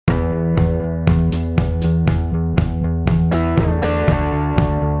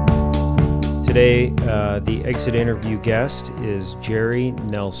Today, the exit interview guest is Jerry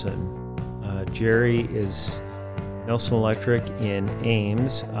Nelson. Jerry is Nelson Electric in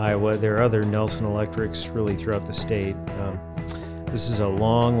Ames, Iowa. There are other Nelson Electrics really throughout the state. This is a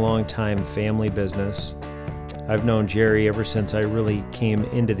long time family business. I've known Jerry ever since I really came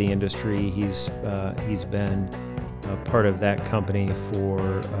into the industry. He's been part of that company for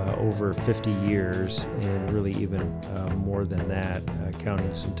over 50 years, and really even more than that,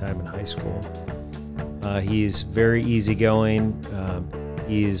 counting some time in high school. He's very easygoing.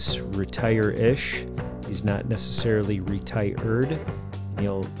 He's retire-ish. He's not necessarily retired.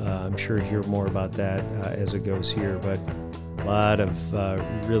 You'll, I'm sure, hear more about that as it goes here, but a lot of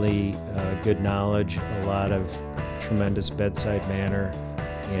really good knowledge, a lot of tremendous bedside manner,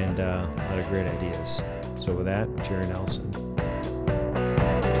 and a lot of great ideas. So with that, Jerry Nelson.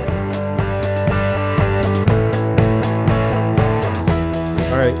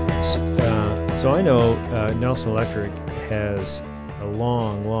 All right, so I know Nelson Electric has a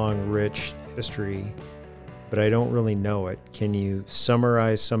long, rich history, but I don't really know it. Can you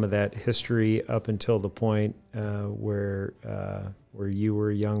summarize some of that history up until the point where you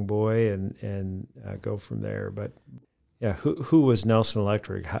were a young boy and go from there? But yeah, who was Nelson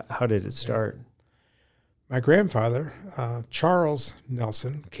Electric? How did it start? My grandfather, Charles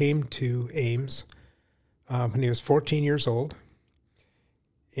Nelson, came to Ames when he was 14 years old,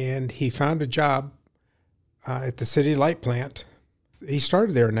 and he found a job at the city light plant. He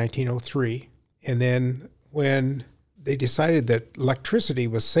started there in 1903, and then when they decided that electricity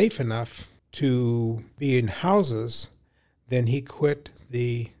was safe enough to be in houses, then he quit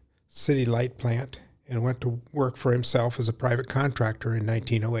the city light plant and went to work for himself as a private contractor in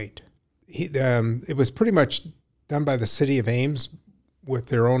 1908. It was pretty much done by the city of Ames with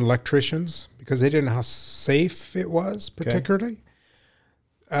their own electricians because they didn't know how safe it was, particularly. Okay.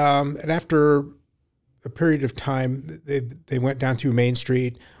 And after a period of time, they went down through Main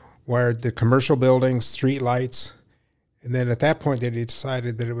Street, wired the commercial buildings, street lights, and then at that point they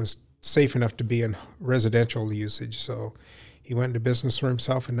decided that it was safe enough to be in residential usage. So he went into business for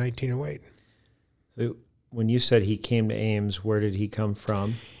himself in 1908. So when you said he came to Ames, where did he come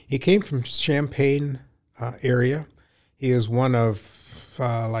from? He came from Champaign area. He is one of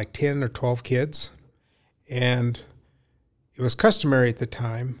like 10 or 12 kids, and it was customary at the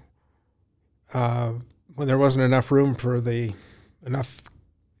time when there wasn't enough room for everybody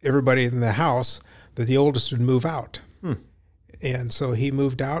in the house that the oldest would move out. And so he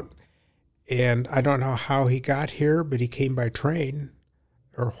moved out, and I don't know how he got here, but he came by train,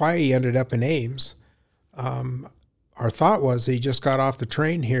 or why he ended up in Ames. Our thought was he just got off the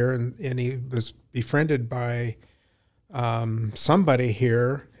train here and he was befriended by somebody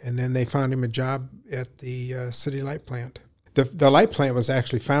here, and then they found him a job at the city light plant. The light plant was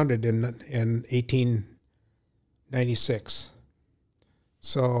actually founded in 1896.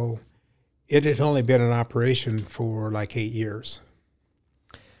 So it had only been in operation for like 8 years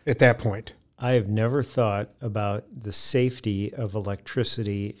at that point. I have never thought about the safety of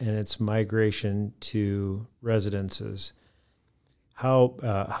electricity and its migration to residences. How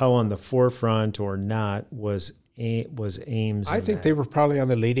on the forefront or not was Ames? I think they were probably on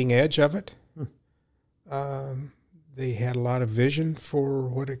the leading edge of it. They had a lot of vision for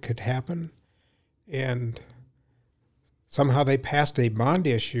what it could happen, and somehow they passed a bond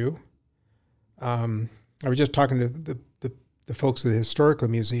issue. I was just talking to the folks at the Historical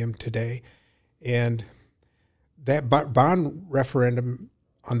Museum today, and that bond referendum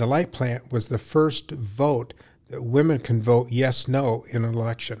on the light plant was the first vote that women can vote yes, no in an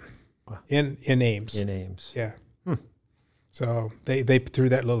election in Ames. In Ames. Yeah. So they threw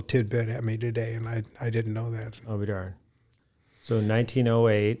that little tidbit at me today, and I didn't know that. I'll be darned. So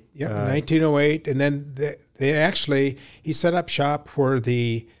 1908. Yeah, 1908, and then he set up shop where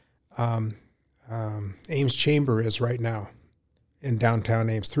the Ames Chamber is right now in downtown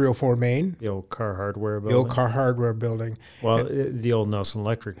Ames, 304 Main. The old Car Hardware building. The old Car Hardware building. Well, the old Nelson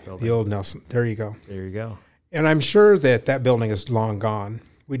Electric building. The old Nelson. There you go. There you go. And I'm sure that building is long gone.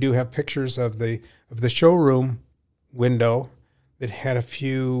 We do have pictures of the showroom window that had a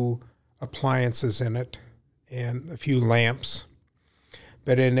few appliances in it and a few lamps.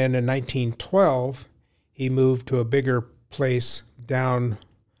 But then in 1912, he moved to a bigger place down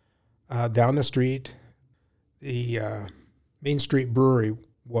the street. The Main Street Brewery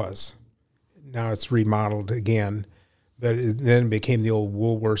was. Now it's remodeled again, but it then became the old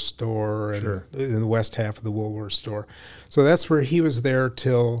Woolworth store and Sure. in the west half of the Woolworth store. So that's where he was there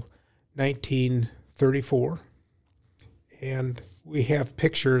till 1934. And we have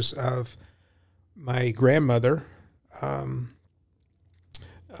pictures of my grandmother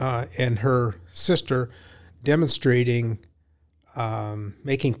and her sister demonstrating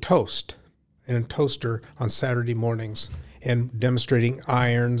making toast in a toaster on Saturday mornings and demonstrating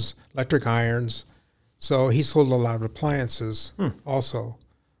irons, electric irons. So he sold a lot of appliances also,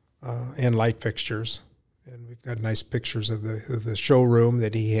 and light fixtures. And we've got nice pictures of the showroom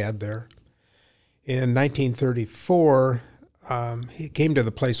that he had there. In 1934, he came to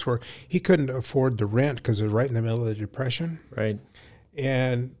the place where he couldn't afford the rent because it was right in the middle of the Depression. Right.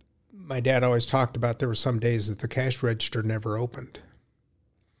 And my dad always talked about there were some days that the cash register never opened.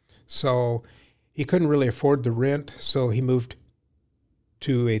 So he couldn't really afford the rent, so he moved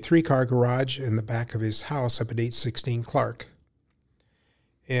to a 3-car garage in the back of his house up at 816 Clark.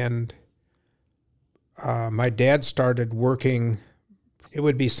 And my dad started working, it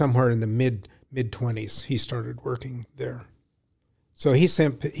would be somewhere in the mid-20s, he started working there. So he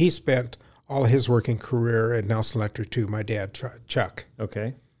spent all his working career at Nelson Electric too, my dad, Chuck.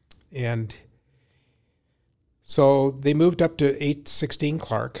 Okay. And so they moved up to 816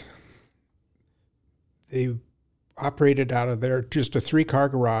 Clark. They operated out of there, just a 3-car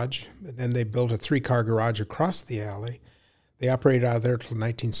garage, and then they built a 3-car garage across the alley. They operated out of there until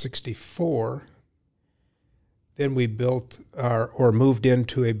 1964. Then we built or moved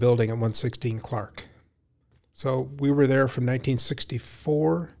into a building at 116 Clark. So we were there from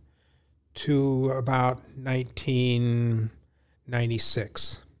 1964 to about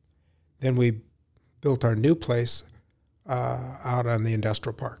 1996. Then we built our new place out on the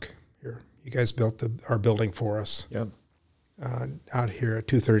industrial park here. You guys built our building for us. Yep. Out here at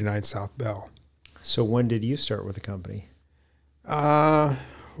 239 South Bell. So when did you start with the company? That's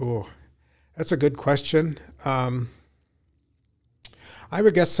a good question. I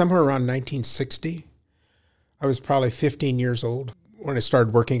would guess somewhere around 1960. I was probably 15 years old when I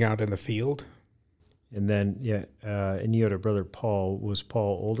started working out in the field. And then, and you had a brother, Paul. Was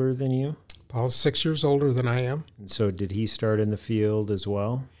Paul older than you? Paul's 6 years older than I am. And so did he start in the field as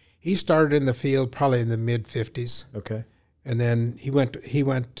well? He started in the field probably in the mid-50s. Okay. And then he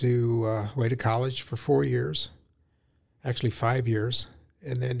went to way to college for 4 years, actually 5 years.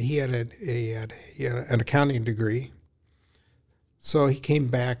 And then he had an accounting degree. So he came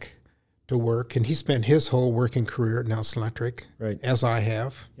back to work, and he spent his whole working career at Nelson Electric, right, as I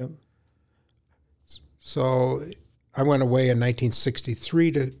have. Yep. So I went away in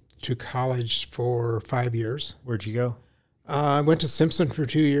 1963 to college for 5 years. Where'd you go? I went to Simpson for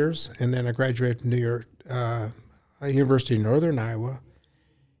 2 years, and then I graduated from University of Northern Iowa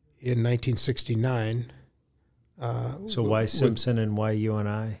in 1969. So why Simpson and why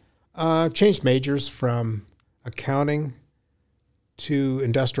UNI? Changed majors from accounting to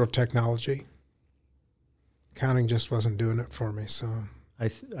industrial technology. Accounting just wasn't doing it for me, so... I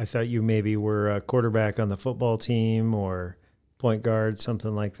thought you maybe were a quarterback on the football team or point guard,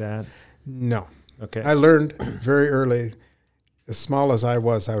 something like that. No. Okay. I learned very early, as small as I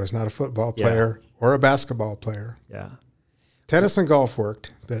was not a football player or a basketball player. Yeah. Tennis and golf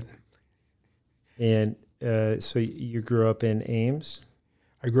worked, but... And so you grew up in Ames?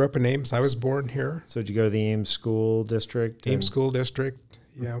 I grew up in Ames. I was born here. So did you go to the Ames School District? Ames School District,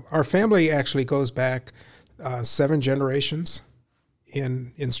 yeah. Our family actually goes back 7 generations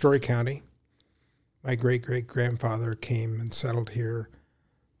in Story County. My great-great-grandfather came and settled here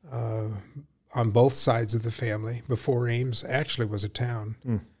on both sides of the family before Ames actually was a town.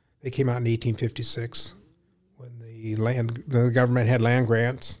 They came out in 1856 when the government had land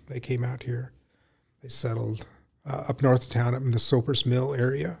grants. They came out here. They settled up north of town, up in the Soapers Mill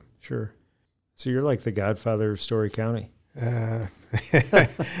area. Sure. So you're like the godfather of Story County.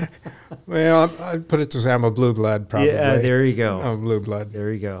 Well, I'd put it to say I'm a blue blood, probably. Yeah, there you go. I'm a blue blood.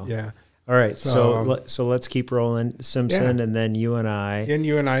 There you go. Yeah. All right, so let's keep rolling. Simpson, and then UNI. And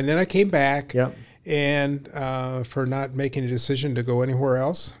UNI. And then I came back. Yep. And for not making a decision to go anywhere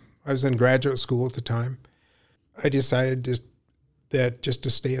else, I was in graduate school at the time. I decided just to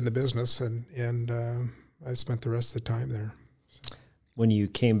stay in the business, and I spent the rest of the time there. When you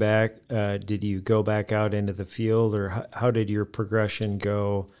came back, did you go back out into the field, or how did your progression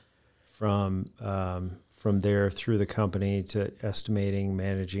go from there through the company to estimating,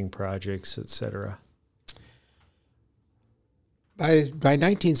 managing projects, et cetera? By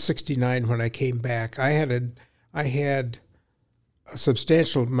 1969, when I came back, I had a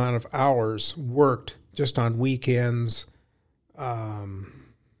substantial amount of hours worked just on weekends,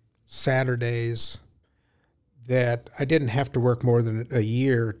 Saturdays, that I didn't have to work more than a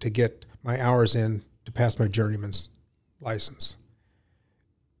year to get my hours in to pass my journeyman's license.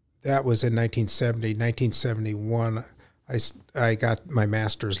 That was in 1970. 1971, I got my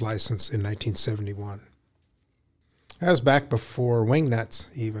master's license in 1971. That was back before wing nuts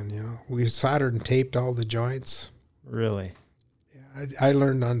even, We soldered and taped all the joints. Really? Yeah, I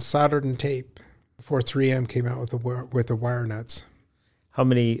learned on soldered and tape before 3M came out with the wire nuts. How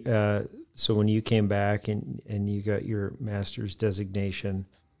many, so when you came back and you got your master's designation,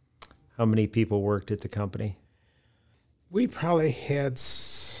 how many people worked at the company? We probably had,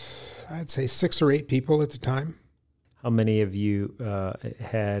 I'd say 6 or 8 people at the time. How many of you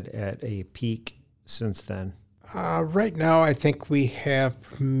had at a peak since then? Right now, I think we have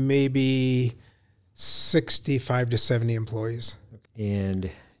maybe 65 to 70 employees.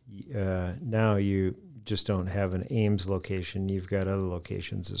 And now you just don't have an Ames location. You've got other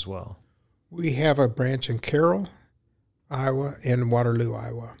locations as well. We have a branch in Carroll, Iowa, and Waterloo,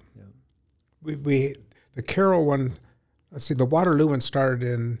 Iowa. Yeah. The Carroll one, the Waterloo one started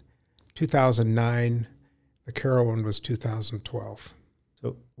in 2009. The Carroll one was 2012.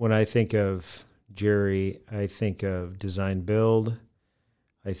 So when I think of Jerry, I think of design build.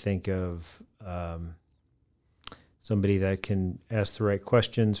 I think of somebody that can ask the right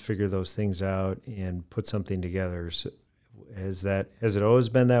questions, figure those things out, and put something together. So has it always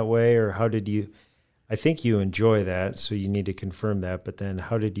been that way, or how did you? I think you enjoy that, so you need to confirm that. But then,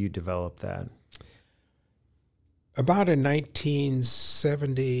 how did you develop that? About in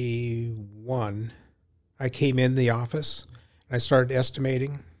 1971, I came in the office and I started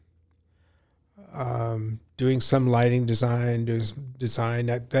estimating. Doing some lighting design,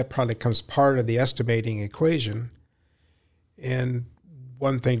 that probably comes part of the estimating equation. And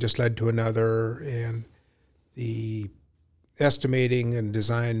one thing just led to another, and the estimating and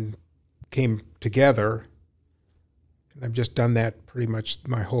design came together. And I've just done that pretty much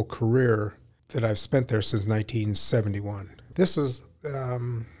my whole career that I've spent there since 1971. This is, I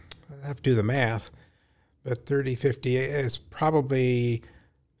have to do the math, but 30, 50, it's probably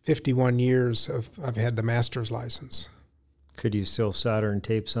 51 years I've had the master's license. Could you still solder and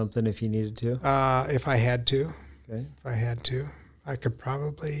tape something if you needed to? If I had to. Okay. If I had to. I could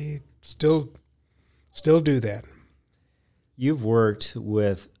probably still do that. You've worked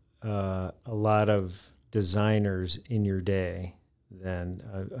with a lot of designers in your day, then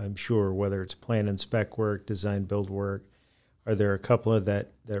I'm sure, whether it's plan and spec work, design build work. Are there a couple of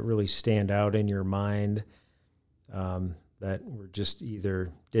that really stand out in your mind that were just either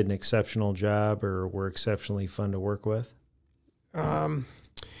did an exceptional job or were exceptionally fun to work with?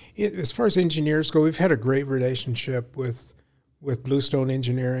 As far as engineers go, we've had a great relationship with Bluestone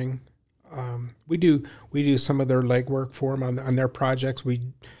Engineering. We do some of their legwork for them on their projects.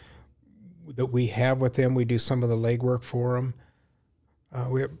 That we have with them, we do some of the legwork for them.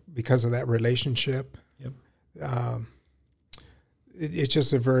 Because of that relationship. Yep. It's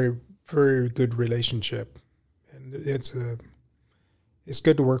just a very, very good relationship. It's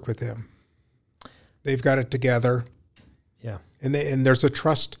good to work with them. They've got it together. Yeah. And there's a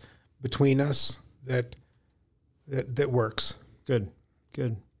trust between us that works. Good.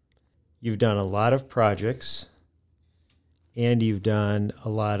 You've done a lot of projects, and you've done a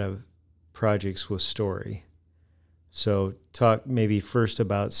lot of projects with Story. So talk maybe first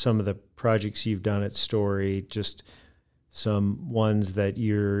about some of the projects you've done at Story, just some ones that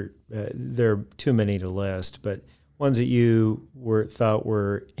there are too many to list, but ones that you thought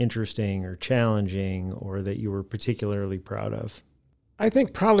were interesting or challenging or that you were particularly proud of. I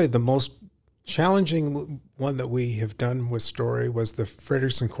think probably the most challenging one that we have done with Story was the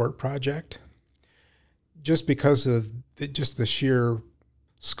Frederickson Court project, just because of the sheer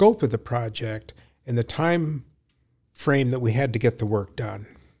scope of the project and the time frame that we had to get the work done.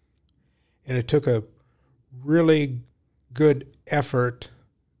 And it took a really good effort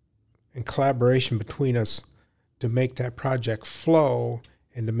and collaboration between us to make that project flow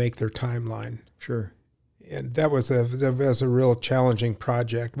and to make their timeline. Sure. And that was a real challenging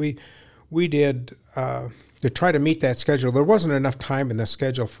project. We did, to try to meet that schedule, there wasn't enough time in the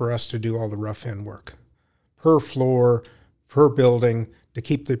schedule for us to do all the rough end work per floor, per building, to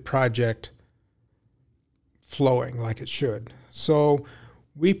keep the project flowing like it should. So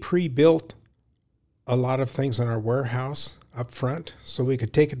we pre-built a lot of things in our warehouse up front so we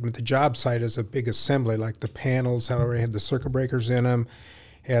could take it to the job site as a big assembly, like the panels, how we had the circuit breakers in them,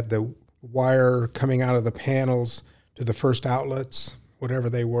 had the wire coming out of the panels to the first outlets, whatever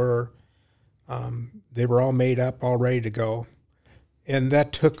they were. They were all made up, all ready to go. And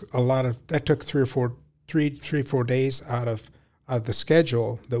that took 3 or 4 days out of the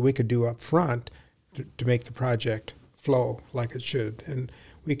schedule that we could do up front to make the project flow like it should. And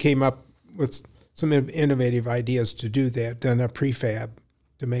we came up with some innovative ideas to do that, done a prefab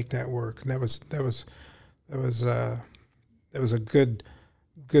to make that work. And that was a good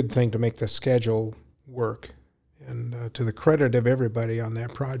thing to make the schedule work. And to the credit of everybody on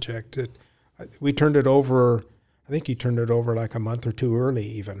that project, we turned it over. I think he turned it over like a month or two early,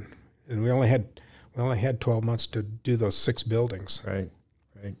 even, and we only had 12 months to do those 6 buildings. Right.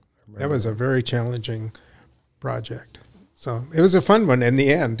 That was a very challenging project. So it was a fun one in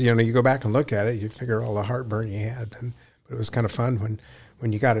the end. You go back and look at it, you figure all the heartburn you had, but it was kind of fun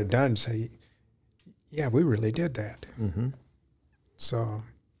when you got it done. Say, yeah, we really did that. Mm-hmm. So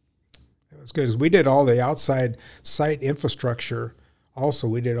it was good. We did all the outside site infrastructure. Also,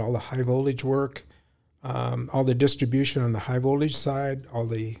 we did all the high voltage work, all the distribution on the high voltage side, all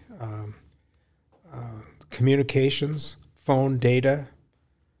the communications, phone data,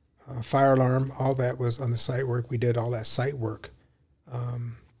 fire alarm, all that was on the site work. We did all that site work,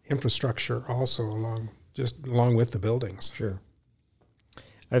 infrastructure also along with the buildings. Sure.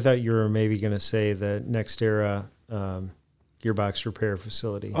 I thought you were maybe going to say the NextEra gearbox repair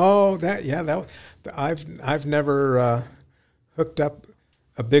facility. Oh, I've never hooked up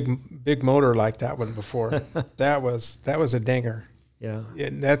a big motor like that one before. that was a dinger. Yeah.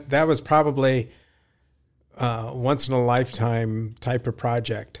 That was probably once in a lifetime type of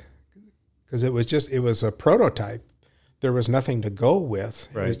project, because it was a prototype. There was nothing to go with.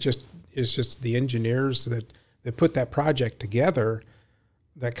 Right. It's just the engineers that put that project together,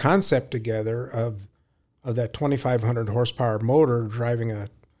 that concept together of that 2,500 horsepower motor driving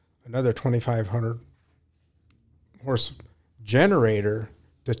another 2,500 horse generator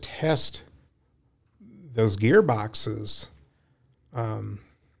to test those gearboxes. And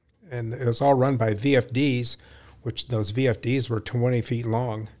it was all run by VFDs, which those VFDs were 20 feet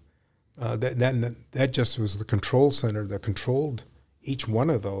long. That just was the control center that controlled each one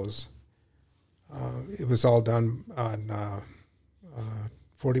of those. It was all done on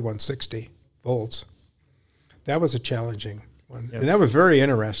 4160 volts. That was a challenging one. Yep. And that was very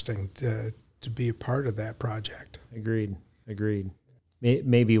interesting to be a part of that project. Agreed.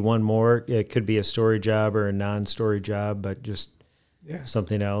 Maybe one more. It could be a story job or a non-story job, but just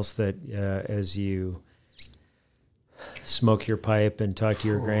something else that as you smoke your pipe and talk to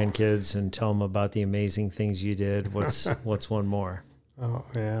your grandkids and tell them about the amazing things you did, what's one more? Oh,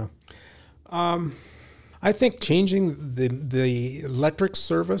 yeah. I think changing the electric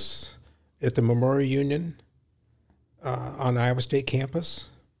service at the Memorial Union on Iowa State campus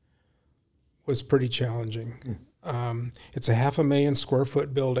was pretty challenging. It's a 500,000 square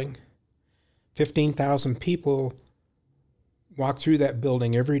foot building. 15,000 people walk through that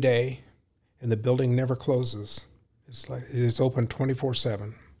building every day, and the building never closes. It's open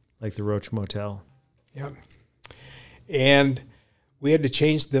 24/7. Like the Roach Motel. Yep. And we had to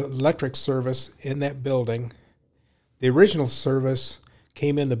change the electric service in that building. The original service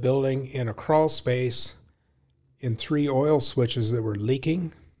came in the building in a crawl space in 3 oil switches that were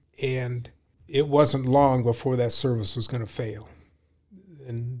leaking, and it wasn't long before that service was going to fail.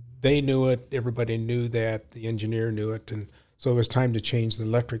 And they knew it, everybody knew that, the engineer knew it, and so it was time to change the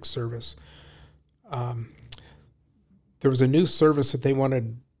electric service. There was a new service that they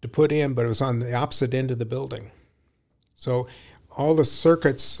wanted to put in, but it was on the opposite end of the building. So all the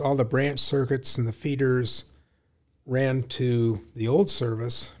circuits, all the branch circuits and the feeders ran to the old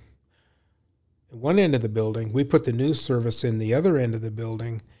service at one end of the building. We put the new service in the other end of the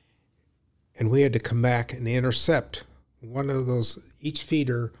building, and we had to come back and intercept one of those, each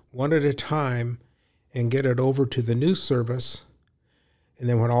feeder, one at a time, and get it over to the new service. And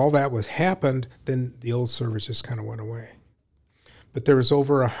then when all that was happened, then the old service just kind of went away. But there was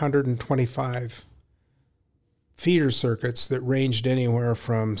over 125 feeder circuits that ranged anywhere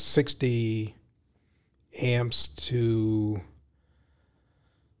from 60 amps to,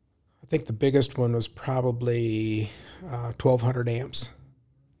 I think the biggest one was probably 1,200 amps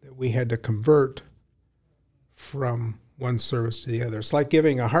that we had to convert from one service to the other. It's like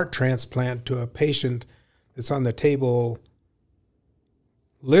giving a heart transplant to a patient that's on the table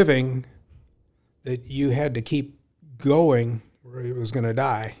living, that you had to keep going or he was going to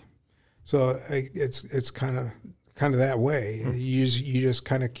die. So it's kind of that way. You just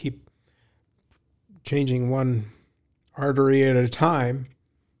kind of keep changing one artery at a time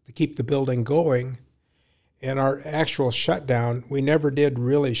to keep the building going. And our actual shutdown, we never did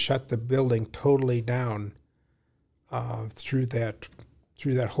really shut the building totally down through that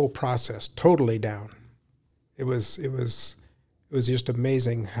whole process, totally down. It was just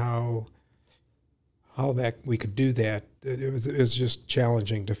amazing how that we could do that. It was just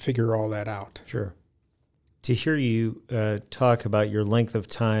challenging to figure all that out. Sure. To hear you talk about your length of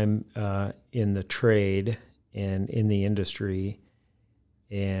time in the trade and in the industry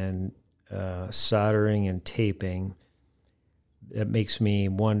and soldering and taping, it makes me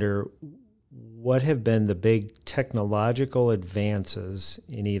wonder, what have been the big technological advances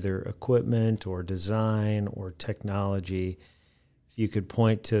in either equipment or design or technology? If you could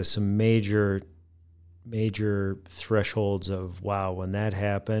point to some major thresholds of, wow, when that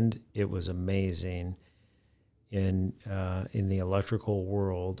happened, it was amazing in the electrical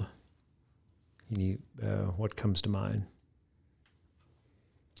world. What comes to mind?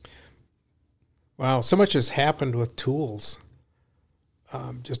 Wow, so much has happened with tools.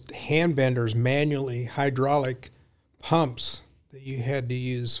 Just hand benders, manually, hydraulic pumps that you had to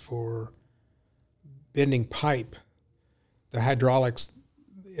use for bending pipe. The hydraulics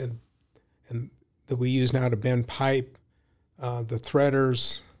and that we use now to bend pipe, the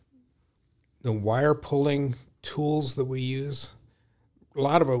threaders, the wire pulling tools that we use. A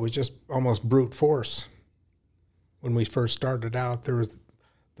lot of it was just almost brute force. When we first started out,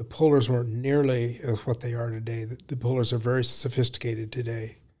 the pullers weren't nearly as what they are today. The pullers are very sophisticated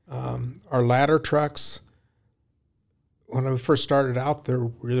today. Our ladder trucks, when I first started out, there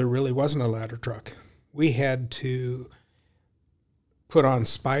really wasn't a ladder truck. We had to put on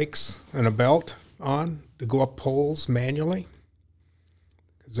spikes and a belt on to go up poles manually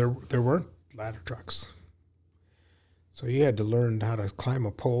because there weren't ladder trucks. So you had to learn how to climb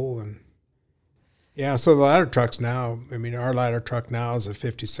a pole. And yeah, so the ladder trucks now, our ladder truck now is a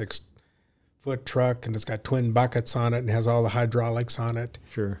 56-foot truck, and it's got twin buckets on it and has all the hydraulics on it.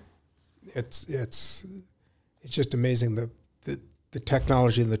 Sure. It's just amazing the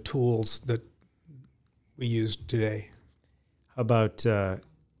technology and the tools that we use today. How about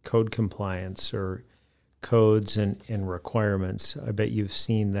code compliance or codes and requirements? I bet you've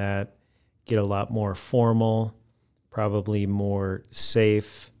seen that get a lot more formal, probably more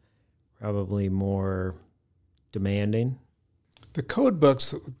safe, probably more demanding. The code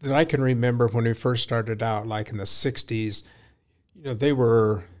books that I can remember when we first started out, like in the 60s,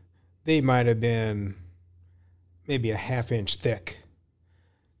 they might have been maybe a half-inch thick.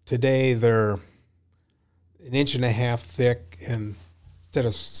 Today they're an inch and a half thick, and instead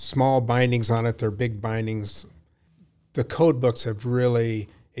of small bindings on it, they're big bindings. The code books have really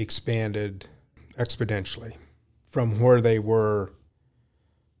expanded exponentially from where they were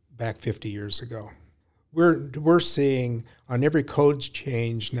back 50 years ago. We're seeing on every codes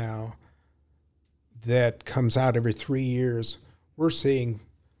change now that comes out every 3 years, we're seeing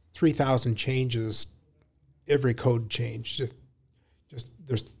 3,000 changes every code change. Just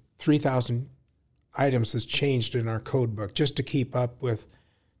there's 3,000 items that's changed in our code book just to keep up with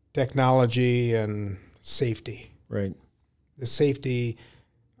technology and safety. Right. The safety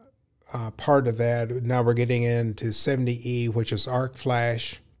part of that, now we're getting into 70E, which is arc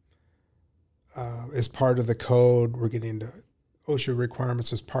flash, is part of the code. We're getting into OSHA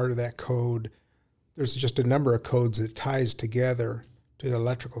requirements as part of that code. There's just a number of codes that ties together to the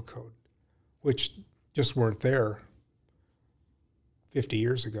electrical code, which just weren't there 50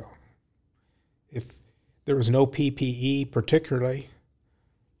 years ago. If there was no PPE particularly,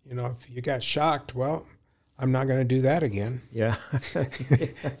 if you got shocked, well, I'm not going to do that again. Yeah.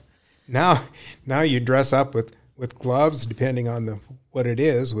 Now you dress up with gloves, depending on what it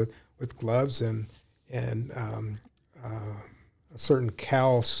is, with gloves and a certain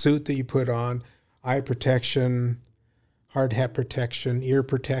cowl suit that you put on, eye protection, hard hat protection, ear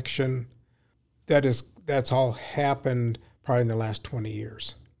protection. That's all happened probably in the last 20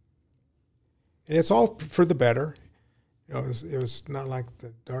 years. And it's all for the better. It was not like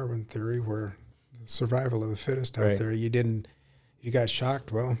the Darwin theory where the survival of the fittest out there. You got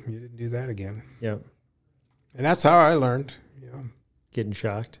shocked, well, you didn't do that again. Yeah. And that's how I learned, Getting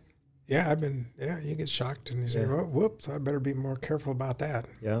shocked. Yeah, you get shocked and you say, well, whoops, I better be more careful about that.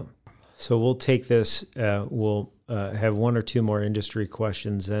 Yeah. So we'll take this, we'll have one or two more industry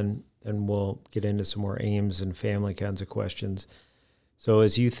questions, and we'll get into some more Ames and family kinds of questions. So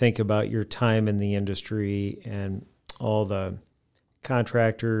as you think about your time in the industry and all the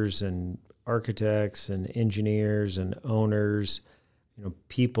contractors and architects and engineers and owners,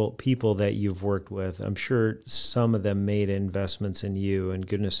 people that you've worked with, I'm sure some of them made investments in you, and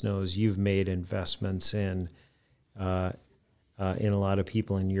goodness knows you've made investments in a lot of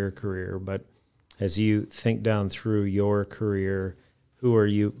people in your career. But as you think down through your career, who are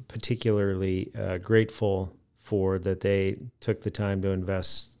you particularly grateful for that they took the time to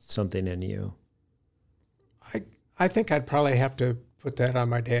invest something in you? I think I'd probably have to put that on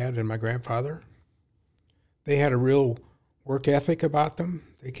my dad and my grandfather. They had a real work ethic about them.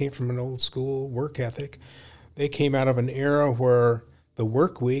 They came from an old school work ethic. They came out of an era where the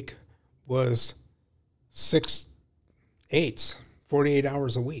work week was 6/8, 48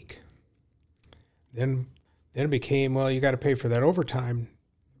 hours a week. Then it became, well, you got to pay for that overtime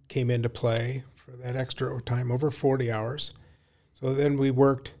came into play for that extra time, over 40 hours. So then we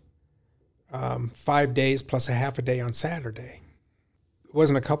worked 5 days plus a half a day on Saturday. It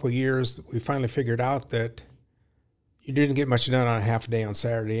wasn't a couple of years that we finally figured out that you didn't get much done on a half a day on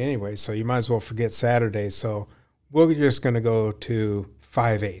Saturday anyway, so you might as well forget Saturday. So we're just going to go to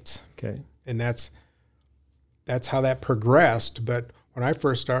 5/8. Okay. And that's how that progressed. But when I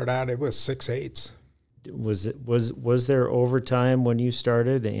first started out, it was 6/8. Was there overtime when you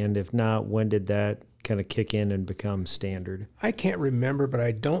started? And if not, when did that kind of kick in and become standard? I can't remember, but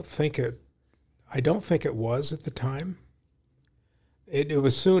I don't think it was at the time. It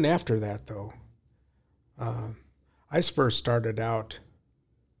was soon after that, though. I first started out,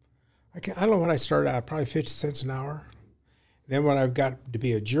 I don't know when I started out, probably 50 cents an hour. Then when I've got to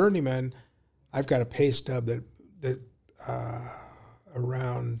be a journeyman, I've got a pay stub that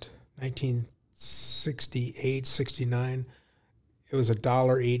around 1968, 69, it was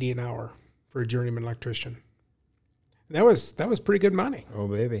 $1.80 an hour for a journeyman electrician. And that was pretty good money. Oh,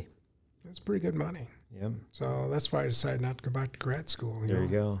 baby. It was pretty good money. Yeah. So that's why I decided not to go back to grad school. There you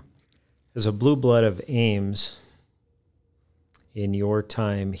go. As a blue blood of Ames, in your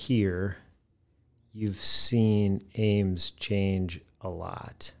time here, you've seen Ames change a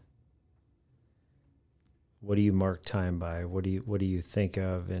lot. What do you mark time by? What do you think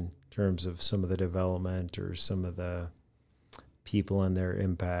of in terms of some of the development or some of the people and their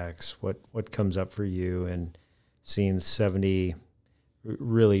impacts? What comes up for you and seeing 70,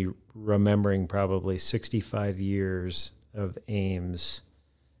 really remembering probably 65 years of Ames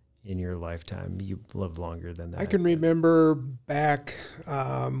in your lifetime? You lived longer than that. I can remember back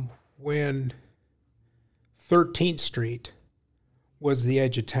when 13th Street was the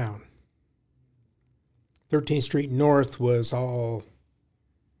edge of town. 13th Street North was all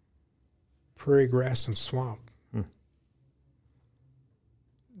prairie grass and swamp.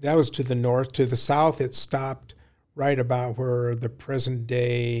 That was to the north. To the south, it stopped right about where the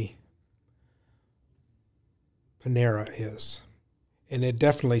present-day Panera is. And it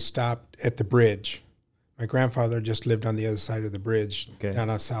definitely stopped at the bridge. My grandfather just lived on the other side of the bridge, down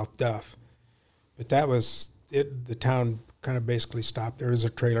on South Duff. But that was it. The town kind of basically stopped. There was a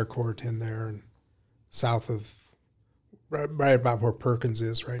trailer court in there, and south of, right about where Perkins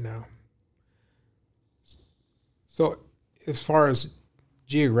is right now. So as far as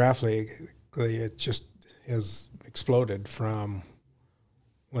geographically, it just has exploded from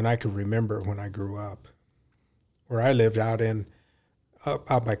when I could remember when I grew up. Where I lived out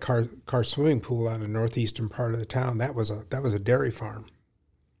by Carr Swimming Pool out in the northeastern part of the town, that was a dairy farm.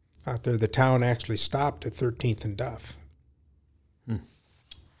 Out there, the town actually stopped at 13th and Duff.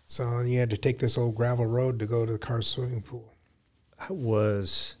 So you had to take this old gravel road to go to the Carr Swimming Pool.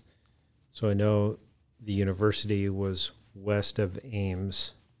 So I know the university was west of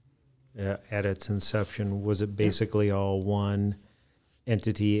Ames at its inception. Was it basically all one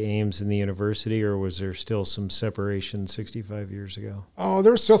entity, Ames and the university, or was there still some separation 65 years ago? Oh,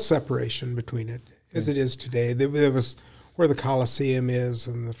 there was still separation between it, as it is today. There was where the Coliseum is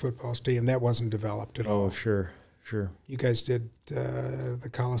and the football stadium. That wasn't developed at all. Oh, sure. You guys did the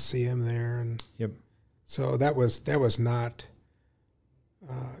Coliseum there, and yep. So that was not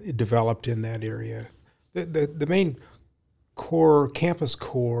developed in that area. The main core, campus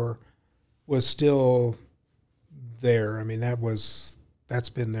core, was still there. I mean, that's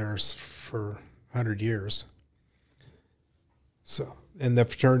been there for 100 years. So, and the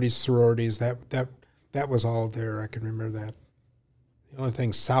fraternities, sororities, that was all there. I can remember that. The only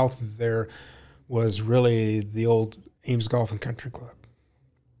thing south of there was really the old Ames Golf and Country Club.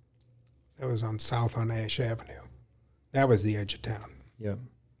 That was south on Ash Avenue. That was the edge of town. Yeah.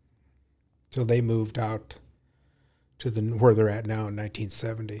 Till they moved out to where they're at now in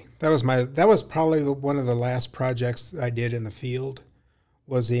 1970. That was probably one of the last projects I did in the field,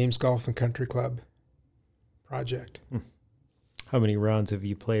 was the Ames Golf and Country Club project. How many rounds have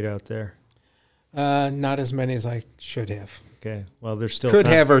you played out there? Not as many as I should have. Okay. Well, there's still could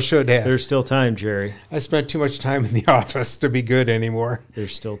time. have or should have. There's still time, Jerry. I spent too much time in the office to be good anymore.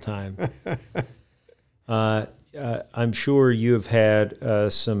 There's still time. I'm sure you have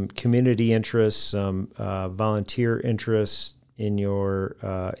had some community interests, some volunteer interests in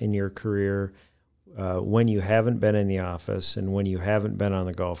your career when you haven't been in the office and when you haven't been on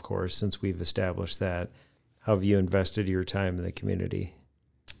the golf course. Since we've established that, how have you invested your time in the community?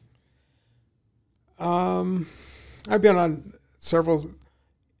 I've been on several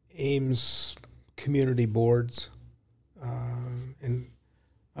Ames community boards, and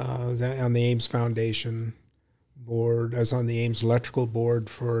I was on the Ames Foundation board. I was on the Ames Electrical board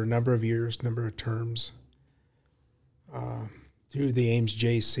for a number of years, number of terms. through the Ames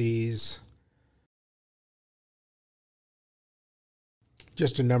JCs,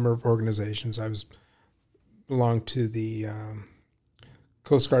 just a number of organizations. I belonged to the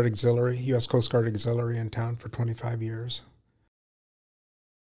Coast Guard Auxiliary, U.S. Coast Guard Auxiliary in town for 25 years.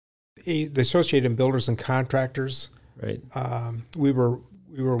 The Associated Builders and Contractors. Right. We were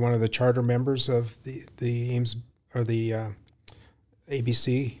one of the charter members of the Ames or the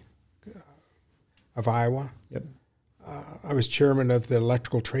ABC of Iowa. Yep. I was chairman of the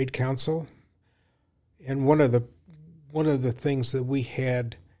Electrical Trade Council, and one of the things that we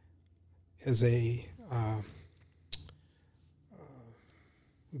had as a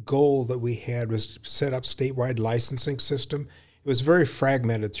goal that we had was to set up statewide licensing system. It was very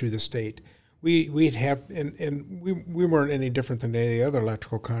fragmented through the state. We'd have, and we weren't any different than any other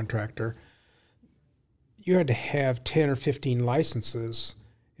electrical contractor. You had to have 10 or 15 licenses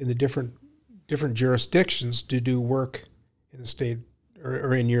in the different jurisdictions to do work in the state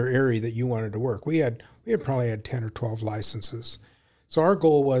or in your area that you wanted to work. We had probably had 10 or 12 licenses. So our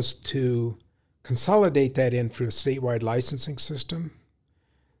goal was to consolidate that into a statewide licensing system.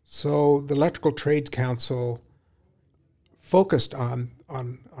 So the Electrical Trade Council focused on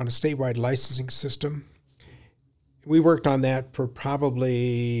a statewide licensing system. We worked on that for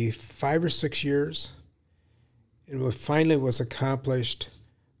probably 5 or 6 years. And what finally was accomplished,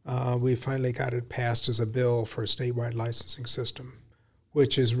 we finally got it passed as a bill for a statewide licensing system,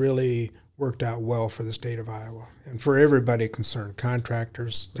 which has really worked out well for the state of Iowa and for everybody concerned,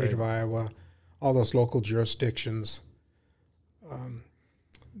 contractors, state of Iowa, all those local jurisdictions.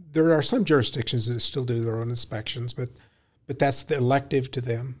 There are some jurisdictions that still do their own inspections, but that's the elective to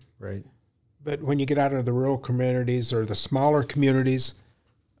them. Right. But when you get out of the rural communities or the smaller communities,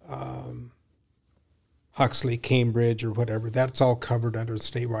 Huxley, Cambridge, or whatever, that's all covered under the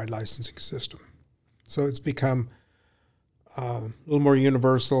statewide licensing system. So it's become a little more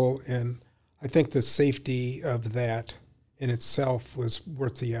universal, and I think the safety of that in itself was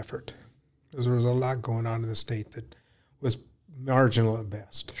worth the effort. Because there was a lot going on in the state that was marginal at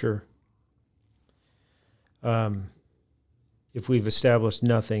best. Sure. If we've established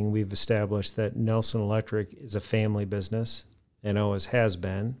nothing, we've established that Nelson Electric is a family business and always has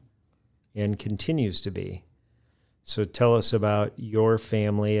been and continues to be. So tell us about your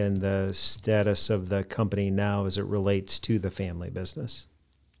family and the status of the company now as it relates to the family business.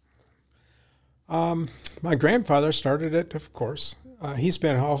 My grandfather started it, of course. He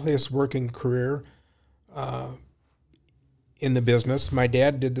spent all his working career in the business. My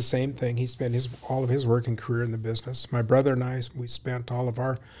dad did the same thing. He spent all of his working career in the business. My brother and I, we spent all of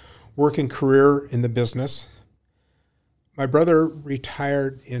our working career in the business. My brother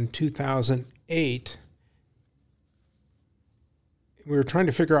retired in 2008. We were trying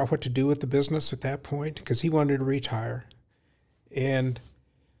to figure out what to do with the business at that point because he wanted to retire. And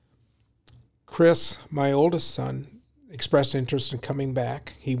Chris, my oldest son, expressed interest in coming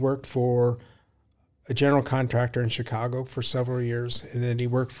back. He worked for a general contractor in Chicago for several years, and then he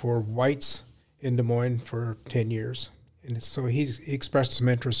worked for White's in Des Moines for 10 years. And so he expressed some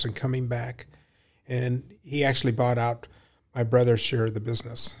interest in coming back, and he actually bought out my brother's share of the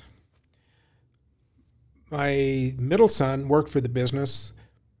business. My middle son worked for the business.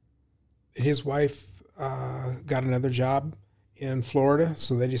 His wife got another job in Florida,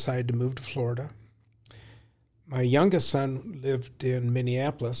 so they decided to move to Florida. My youngest son lived in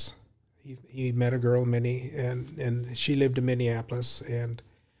Minneapolis. He met a girl, Minnie, and she lived in Minneapolis, and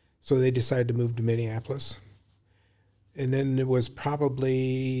so they decided to move to Minneapolis. And then it was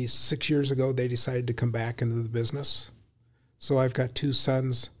probably 6 years ago they decided to come back into the business. So I've got 2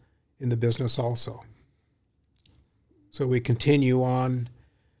 sons in the business also. So we continue on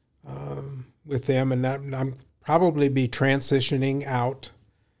with them, and I'm probably be transitioning out,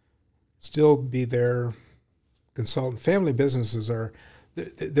 still be their consultant. Family businesses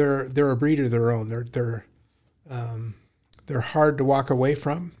they're a breed of their own. They're hard to walk away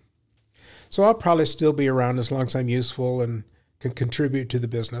from. So I'll probably still be around as long as I'm useful and can contribute to the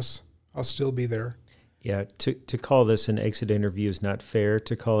business. I'll still be there. Yeah, to call this an exit interview is not fair.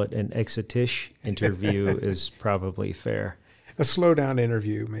 To call it an exit-ish interview is probably fair. A slow-down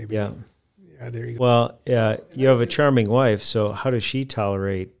interview, maybe. Yeah. Yeah, there you go. Well, you have a charming wife, so how does she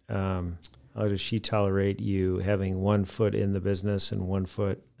tolerate you having 1 foot in the business and 1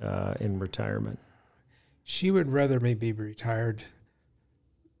 foot in retirement? She would rather me be retired,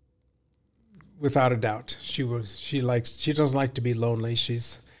 without a doubt. She doesn't like to be lonely.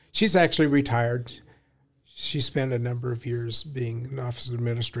 She's actually retired. She spent a number of years being an office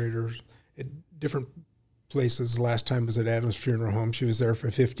administrator at different places. The last time was at Adams Funeral Home. She was there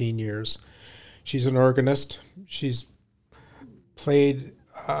for 15 years. She's an organist. She's played,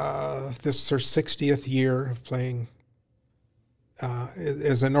 this is her 60th year of playing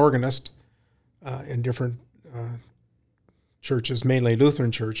as an organist in different churches, mainly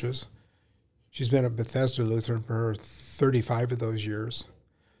Lutheran churches. She's been at Bethesda Lutheran for 35 of those years.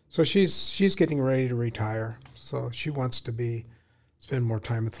 So she's getting ready to retire. So she wants to spend more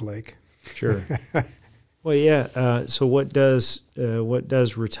time at the lake. Sure. Well, yeah. So what does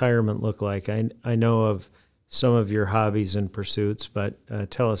retirement look like? I know of some of your hobbies and pursuits, but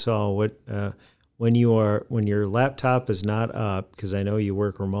tell us all when your laptop is not up, because I know you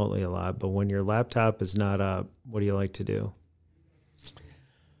work remotely a lot, but when your laptop is not up, what do you like to do?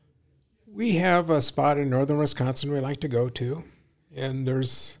 We have a spot in northern Wisconsin we like to go to, and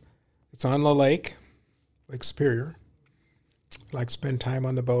it's on the Lake Superior. I like to spend time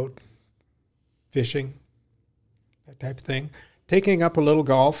on the boat, fishing, that type of thing. Taking up a little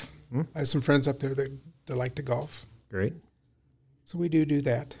golf. I have some friends up there that like to golf. Great. So we do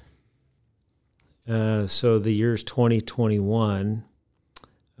that. So the year's 2021.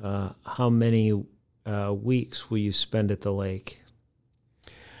 How many weeks will you spend at the lake?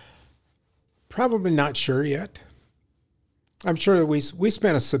 Probably not sure yet. I'm sure that we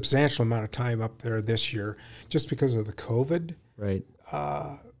spent a substantial amount of time up there this year just because of the COVID. Right.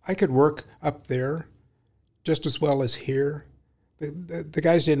 I could work up there just as well as here. The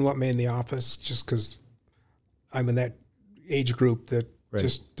guys didn't want me in the office just because I'm in that age group that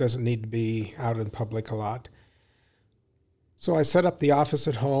just doesn't need to be out in public a lot. So I set up the office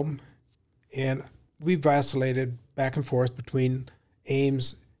at home, and we vacillated back and forth between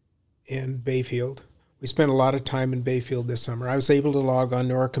Ames and Bayfield. We spent a lot of time in Bayfield this summer. I was able to log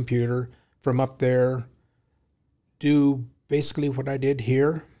onto our computer from up there, do basically what I did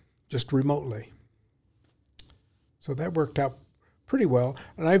here, just remotely. So that worked out pretty well,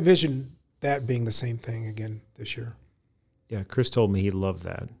 and I envisioned that being the same thing again this year. Yeah, Chris told me he loved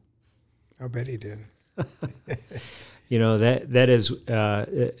that. I bet he did. You know, that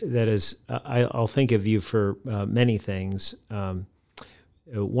is I'll think of you for many things.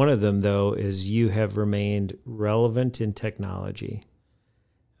 One of them, though, is you have remained relevant in technology.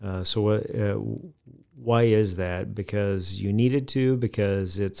 So why is that? Because you needed to?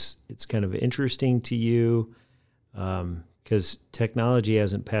 Because it's kind of interesting to you? Because technology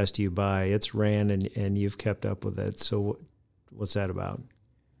hasn't passed you by. It's ran and you've kept up with it. So what's that about?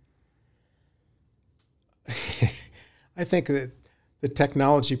 I think that the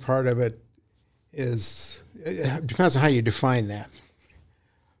technology part of it it depends on how you define that.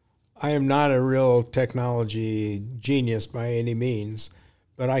 I am not a real technology genius by any means,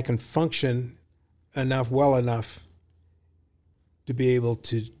 but I can function well enough to be able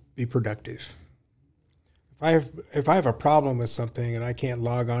to be productive. If I have a problem with something and I can't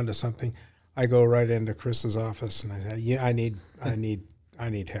log on to something, I go right into Chris's office and I say, "Yeah, I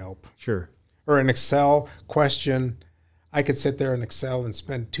need help." Sure. Or an Excel question, I could sit there in Excel and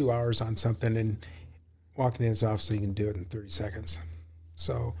spend 2 hours on something, and walking in his office, he can do it in 30 seconds.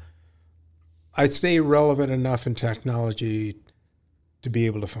 So I stay relevant enough in technology to be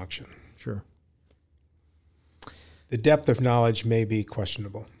able to function. Sure. The depth of knowledge may be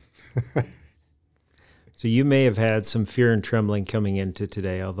questionable. So you may have had some fear and trembling coming into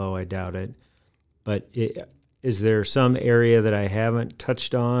today, although I doubt it. But is there some area that I haven't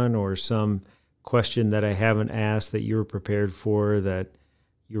touched on, or some question that I haven't asked that you were prepared for, that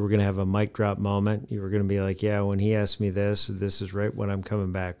you were going to have a mic drop moment? You were going to be like, yeah, when he asked me this is right what I'm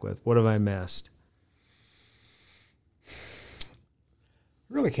coming back with. What have I missed? I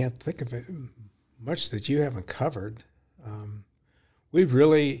really can't think of it much that you haven't covered. We've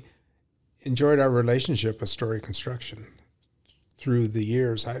really enjoyed our relationship with Story Construction through the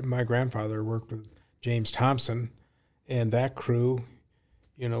years. My grandfather worked with James Thompson and that crew,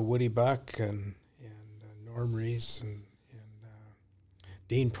 Woody Buck and Norm Reese and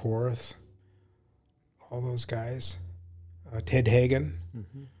Dean Porth, all those guys. Ted Hagen.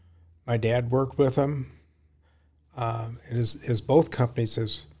 Mm-hmm. My dad worked with them. And as both companies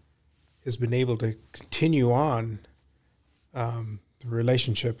has been able to continue on, the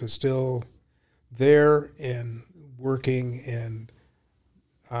relationship is still there and working, and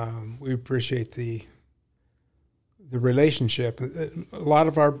we appreciate the relationship. A lot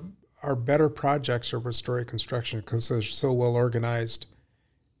of our better projects are with Story Construction because they're so well organized,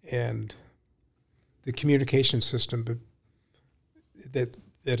 and the communication system that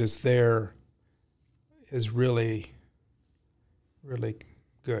is there is really, really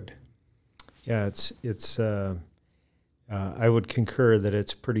good. Yeah, it's. I would concur that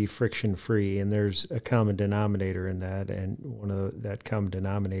it's pretty friction-free, and there's a common denominator in that, and that common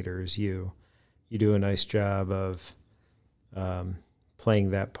denominator is you. You do a nice job of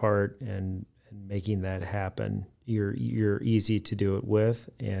playing that part and making that happen. You're easy to do it with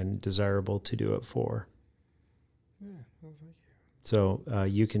and desirable to do it for. Yeah, well, thank you. So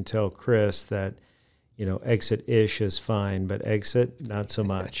you can tell Chris that, exit-ish is fine, but exit, not so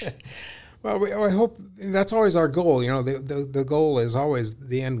much. Well, I hope that's always our goal. The goal is always,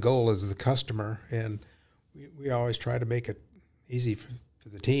 the end goal is the customer, and we always try to make it easy for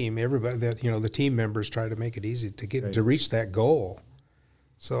the team. Everybody, the team members try to make it easy to get Right. to reach that goal.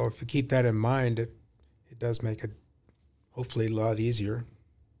 So if you keep that in mind, it does make it hopefully a lot easier.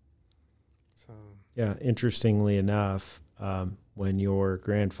 So Yeah, interestingly enough, when your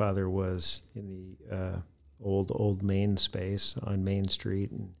grandfather was in the old Main space on Main Street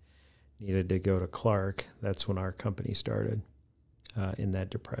and needed to go to Clark, that's when our company started in that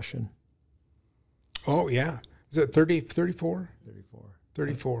depression. oh yeah, is it 34? 34.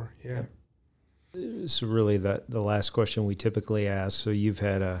 34, yeah. So really the last question we typically ask, so you've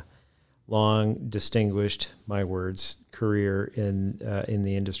had a long, distinguished, my words, career in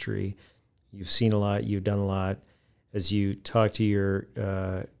the industry. You've seen a lot, you've done a lot. As you talk to your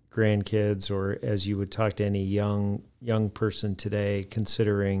grandkids, or as you would talk to any young person today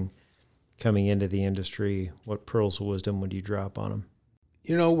considering coming into the industry, what pearls of wisdom would you drop on them?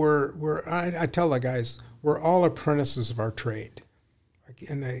 I tell the guys, we're all apprentices of our trade.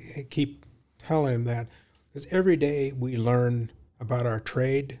 And I keep telling them that, because every day we learn about our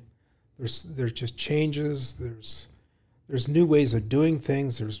trade. There's just changes. There's new ways of doing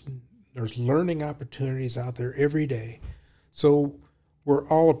things. There's learning opportunities out there every day. So we're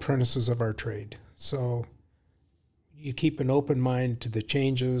all apprentices of our trade. So you keep an open mind to the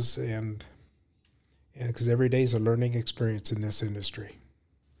changes, and because every day is a learning experience in this industry.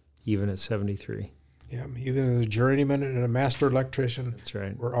 Even at 73. Yeah, even as a journeyman and a master electrician, That's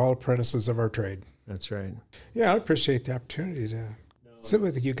right. we're all apprentices of our trade. That's right. Yeah, I appreciate the opportunity to sit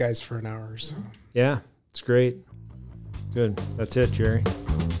with you guys for an hour or so. Yeah, it's great. Good. That's it, Jerry.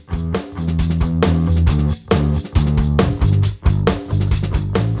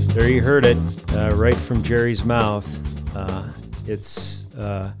 There you heard it, right from Jerry's mouth. It's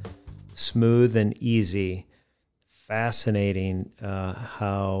smooth and easy. Fascinating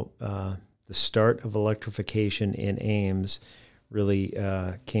how the start of electrification in Ames really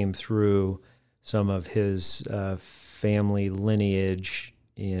came through some of his family lineage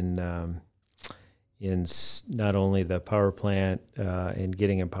in not only the power plant and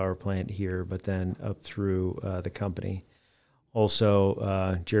getting a power plant here, but then up through the company.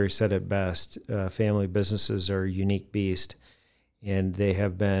 Also, Jerry said it best, family businesses are a unique beast, and they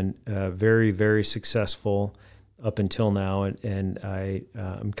have been very, very successful up until now, and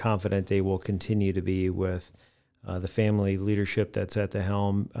I'm confident they will continue to be with the family leadership that's at the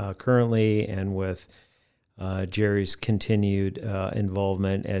helm currently, and with Jerry's continued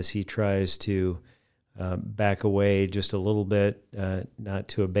involvement as he tries to back away just a little bit, not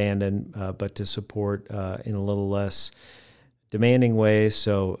to abandon, but to support in a little less demanding way,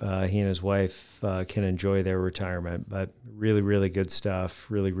 so he and his wife can enjoy their retirement. But really, really good stuff.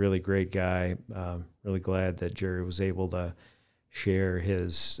 Really, really great guy. Really glad that Jerry was able to share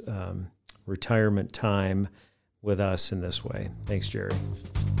his retirement time with us in this way. Thanks, Jerry.